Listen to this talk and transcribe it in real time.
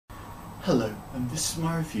Hello, and this is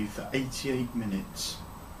my review for 88 Minutes.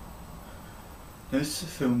 Now, this is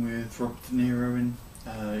a film with Robert De Niro in,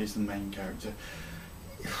 is the main character.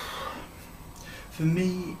 For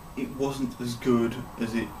me, it wasn't as good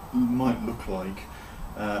as it might look like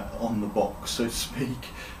on the box, so to speak.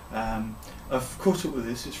 I've caught up with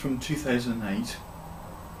this. It's from 2008.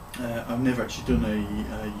 I've never actually done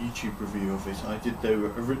a YouTube review of it. I did though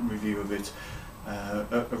a written review of it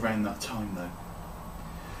around that time though.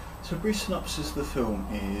 So a brief synopsis of the film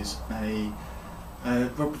is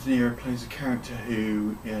Robert De Niro plays a character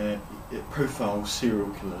who profiles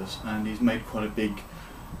serial killers, and he's made quite a big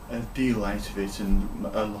deal out of it and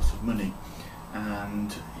a lot of money,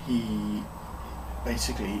 and he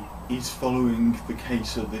basically is following the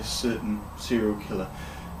case of this certain serial killer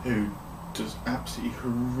who does absolutely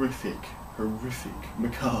horrific,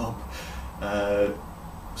 macabre,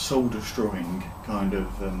 soul-destroying kind of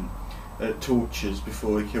tortures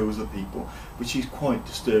before he kills the people, which is quite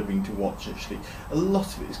disturbing to watch actually. A lot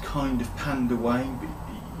of it is kind of panned away, but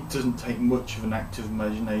it doesn't take much of an active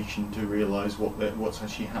imagination to realise what's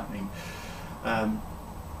actually happening.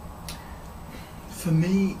 For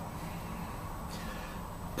me,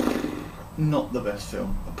 not the best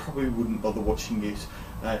film. I probably wouldn't bother watching it.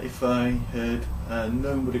 If I had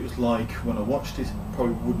known what it was like when I watched it, I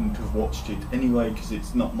probably wouldn't have watched it anyway, because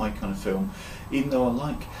it's not my kind of film. Even though I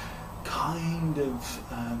like kind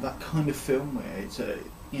of that kind of film where it's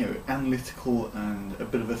analytical and a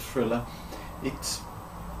bit of a thriller, it's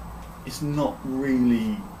not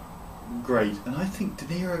really great, and I think De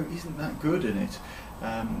Niro isn't that good in it,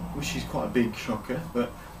 which is quite a big shocker,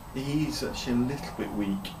 but he's actually a little bit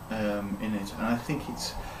weak in it, and I think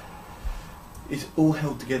it's all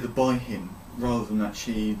held together by him rather than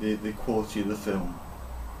actually the quality of the film.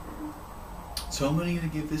 So I'm only going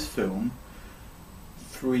to give this film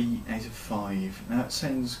 3 out of 5. Now that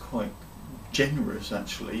sounds quite generous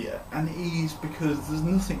actually, and it is, because there's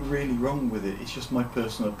nothing really wrong with it. It's just my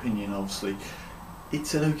personal opinion, obviously.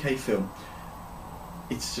 It's an okay film.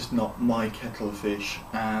 It's just not my kettle of fish,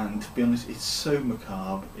 and to be honest, it's so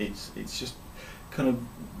macabre. It's just kind of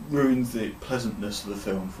ruins the pleasantness of the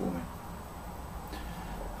film for me.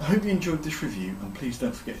 I hope you enjoyed this review, and please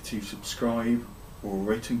don't forget to subscribe or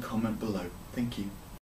rate and comment below. Thank you.